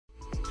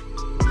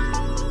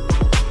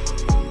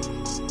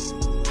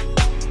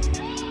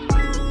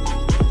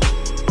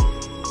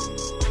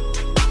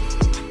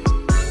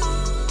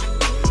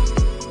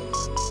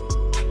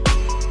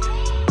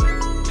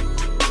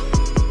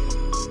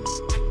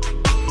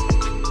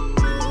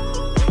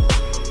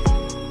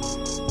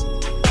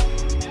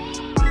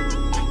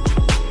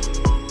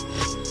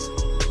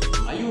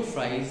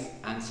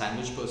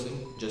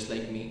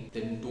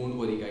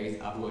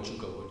I've got you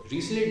covered.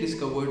 Recently I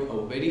discovered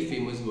a very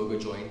famous burger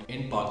joint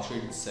in Park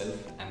Street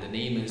itself, and the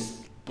name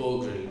is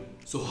BURGRILL.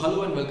 So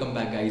hello and welcome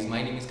back guys,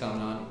 my name is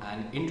Kamran,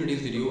 and in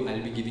today's video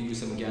I'll be giving you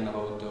some gyan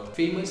about the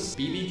famous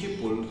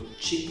BBQ pulled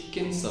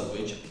chicken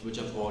subwich which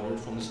I've ordered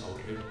from this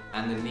outlet,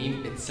 and the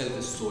name itself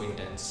is so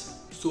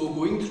intense. So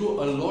going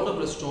through a lot of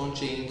restaurant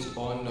chains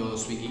on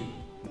Swiggy,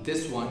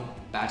 this one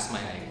bats my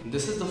eye.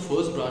 This is the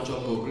first branch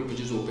of BURGRILL which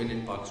is open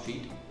in Park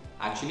Street.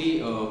 Actually,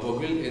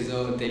 BURGRILL is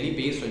a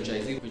Delhi-based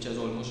franchisee which has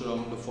almost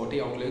around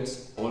 40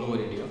 outlets all over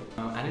India.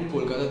 And in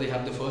Kolkata, they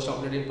have the first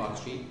outlet in Park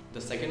Street.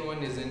 The second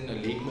one is in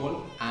Lake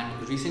Mall.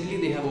 And recently,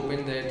 they have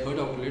opened their third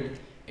outlet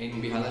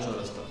in Bihala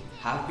Chaurasta.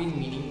 Have been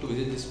meaning to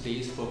visit this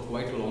place for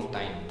quite a long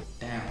time.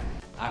 Damn.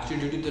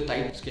 Actually, due to the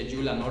tight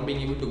schedule, I'm not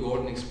being able to go out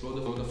and explore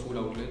the food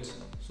outlets.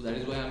 So that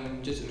is why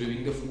I'm just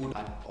reviewing the food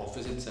at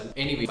office itself.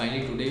 Anyway,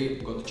 finally today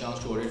got the chance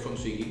to order it from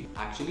Swiggy.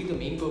 Actually, the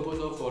main purpose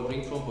of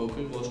ordering from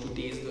BURGRILL was to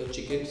taste the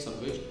chicken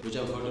subwich, which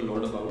I've heard a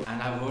lot about.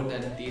 And I've heard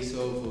that they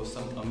serve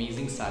some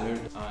amazing salad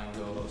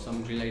and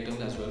some grill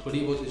items as well.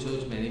 थोड़ी बहुत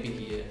research मैंने भी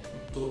की है.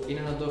 So in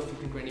another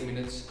 15-20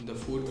 minutes, the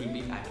food will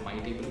be at my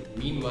table.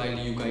 Meanwhile,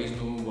 you guys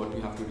know what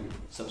you have to do.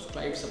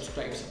 Subscribe,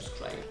 subscribe,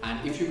 subscribe.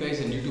 And if you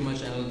guys are new to my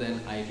channel, then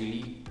I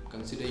really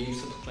consider you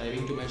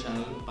subscribing to my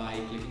channel by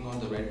clicking on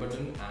the red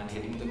button and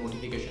hitting the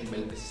notification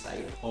bell this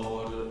side.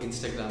 Or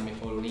Instagram में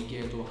follow नहीं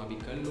किया तो वहाँ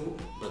भी कर लो,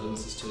 brothers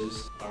and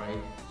sisters.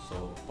 Alright,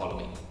 so follow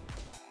me.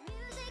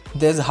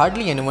 There's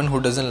hardly anyone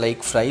who doesn't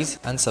like fries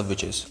and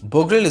subwiches.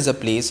 BURGRILL is a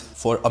place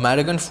for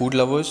American food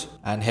lovers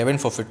and heaven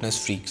for fitness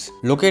freaks.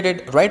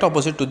 Located right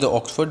opposite to the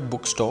Oxford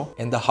bookstore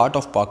in the heart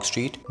of Park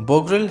Street,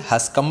 BURGRILL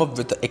has come up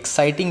with an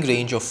exciting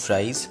range of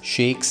fries,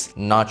 shakes,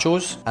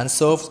 nachos, and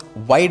serves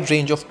wide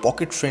range of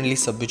pocket-friendly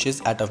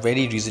subwiches at a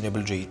very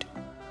reasonable rate.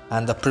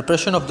 And the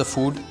preparation of the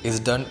food is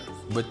done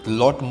with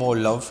lot more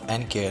love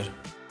and care.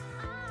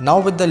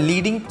 Now with the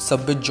leading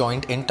subwich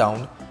joint in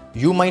town,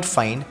 you might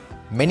find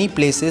many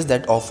places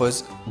that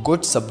offers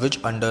good subwich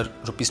under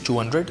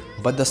 ₹200,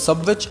 but the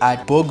subwich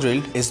at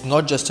BURGRILL is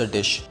not just a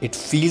dish, it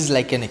feels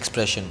like an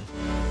expression.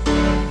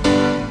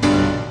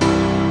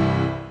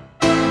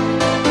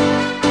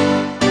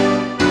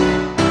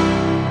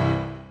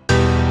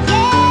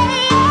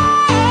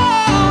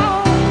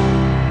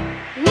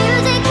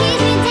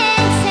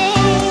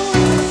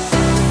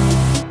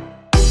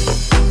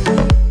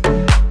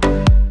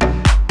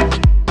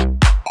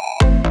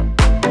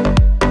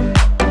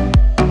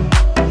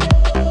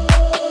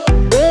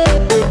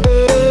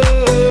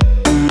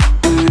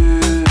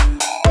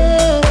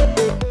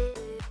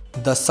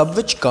 The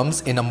subwich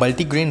comes in a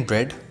multigrain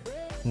bread.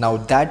 Now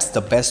that's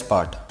the best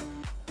part.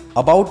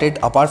 About it,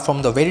 apart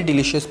from the very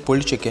delicious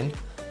pulled chicken,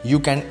 you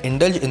can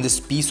indulge in this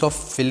piece of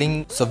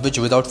filling subwich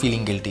without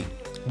feeling guilty.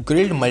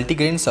 Grilled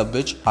multigrain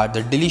subwich are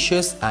the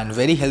delicious and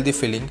very healthy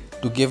filling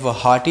to give a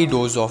hearty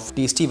dose of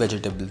tasty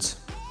vegetables.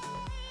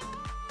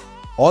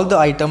 All the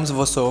items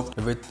were served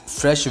with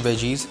fresh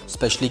veggies,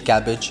 especially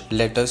cabbage,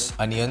 lettuce,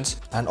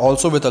 onions, and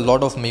also with a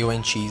lot of mayo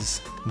and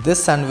cheese.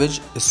 This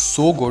sandwich is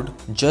so good,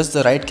 just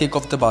the right kick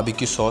of the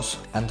barbecue sauce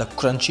and the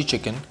crunchy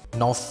chicken.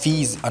 Now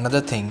fees another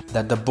thing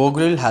that the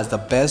BURGRILL has the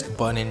best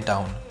bun in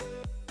town.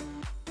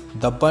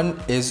 The bun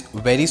is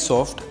very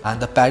soft and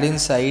the patty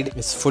inside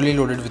is fully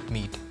loaded with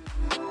meat.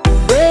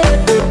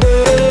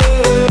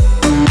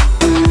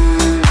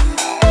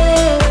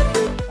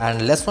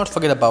 And let's not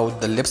forget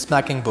about the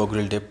lip-smacking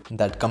BURGRILL dip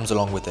that comes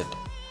along with it.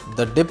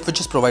 The dip which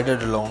is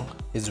provided along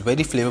is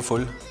very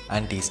flavorful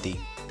and tasty.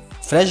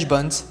 Fresh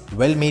buns,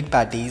 well-made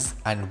patties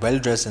and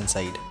well-dressed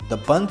inside. The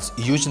buns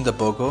used in the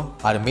burger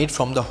are made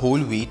from the whole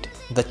wheat.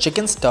 The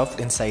chicken stuffed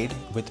inside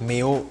with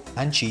mayo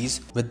and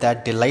cheese with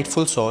that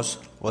delightful sauce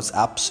was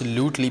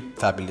absolutely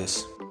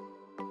fabulous.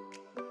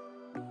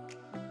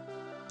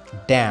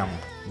 Damn,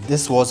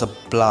 this was a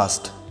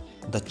blast.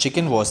 The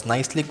chicken was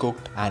nicely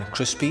cooked and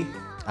crispy,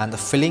 and the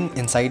filling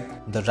inside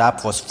the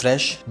wrap was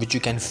fresh, which you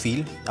can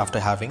feel after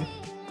having.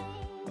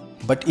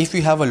 But if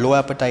you have a low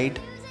appetite,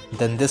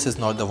 then this is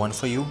not the one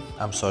for you,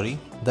 I'm sorry.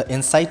 The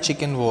inside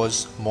chicken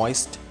was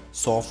moist,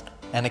 soft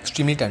and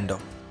extremely tender.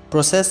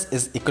 Process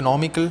is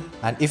economical,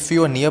 and if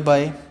you are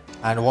nearby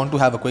and want to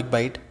have a quick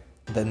bite,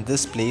 then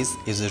this place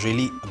is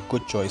really a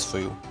good choice for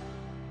you.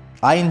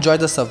 I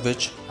enjoyed the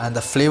subwich and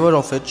the flavor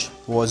of it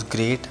was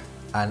great,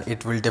 and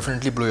it will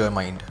definitely blow your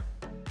mind.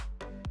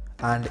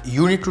 And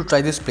you need to try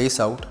this place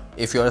out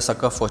if you are a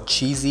sucker for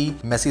cheesy,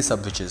 messy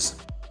subwiches.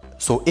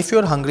 So if you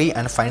are hungry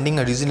and finding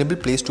a reasonable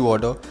place to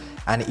order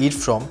and eat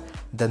from,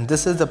 then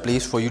this is the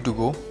place for you to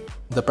go.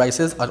 The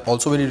prices are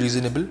also very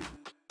reasonable.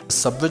 The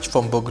subwich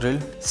from BURGRILL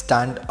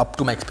stand up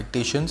to my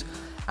expectations,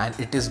 and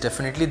it is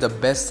definitely the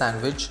best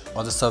sandwich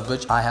or the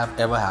subwich I have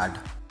ever had.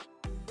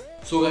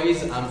 So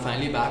guys, I'm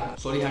finally back.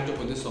 Sorry I had to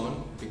put this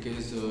on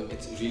because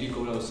it's really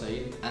cold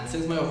outside, and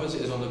since my office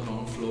is on the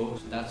ground floor,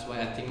 so that's why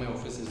I think my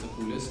office is the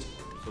coolest.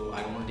 So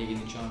I don't want to take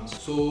any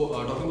chance. So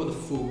talking about the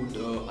food,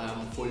 I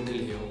am full till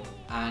here,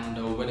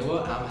 and whenever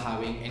I'm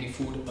having any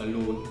food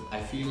alone,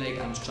 I feel like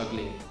I'm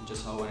struggling,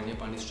 just how Ananya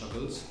Pandey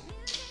struggles.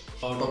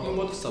 Talking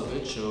about the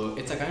subwich,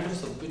 it's a kind of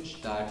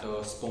subwich that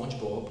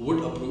SpongeBob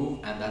would approve,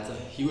 and that's a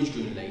huge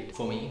green light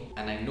for me.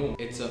 And I know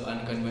it's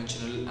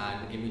unconventional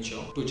and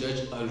immature to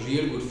judge a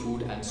real good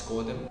food and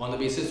score them on the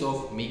basis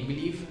of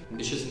make-believe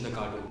dishes in the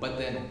cartoon. But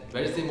then,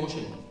 where is the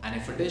emotion? And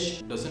if a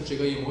dish doesn't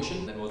trigger your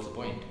emotion, then what's the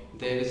point?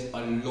 There is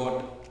a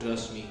lot,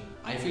 trust me.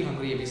 I feel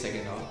hungry every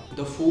second hour.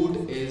 The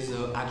food is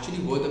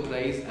actually worth the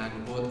price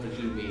and worth a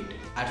little wait.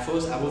 At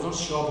first, I was not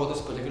sure about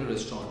this particular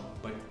restaurant,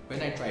 but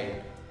when I tried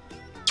it,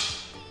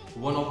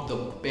 one of the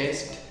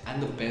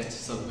best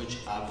subwich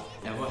I've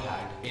ever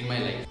had in my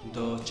life.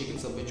 The chicken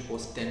subwich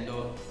was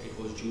tender, it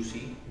was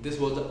juicy. This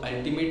was the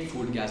ultimate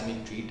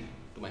foodgasmic treat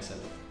to myself.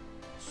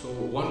 So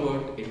one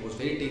word, it was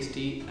very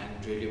tasty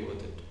and really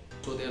worth it.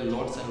 So there are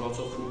lots and lots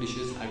of food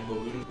dishes at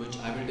BURGRILL which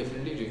I will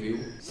definitely review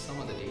some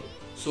other day.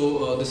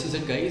 So this is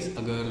it guys.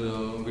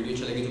 अगर video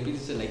अच्छा लगे तो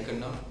please इसे like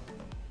करना,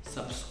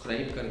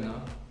 subscribe करना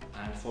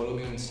and follow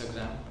me on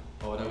Instagram.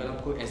 और अगर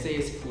आपको ऐसे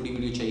फूडी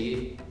वीडियो चाहिए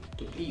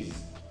तो please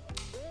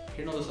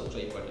hit on the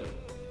subscribe button.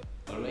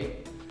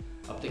 Alright,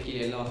 अब तक के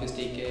लिए अल्लाह हाफिज़,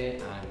 take care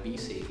and be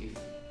safe.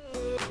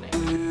 Good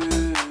night.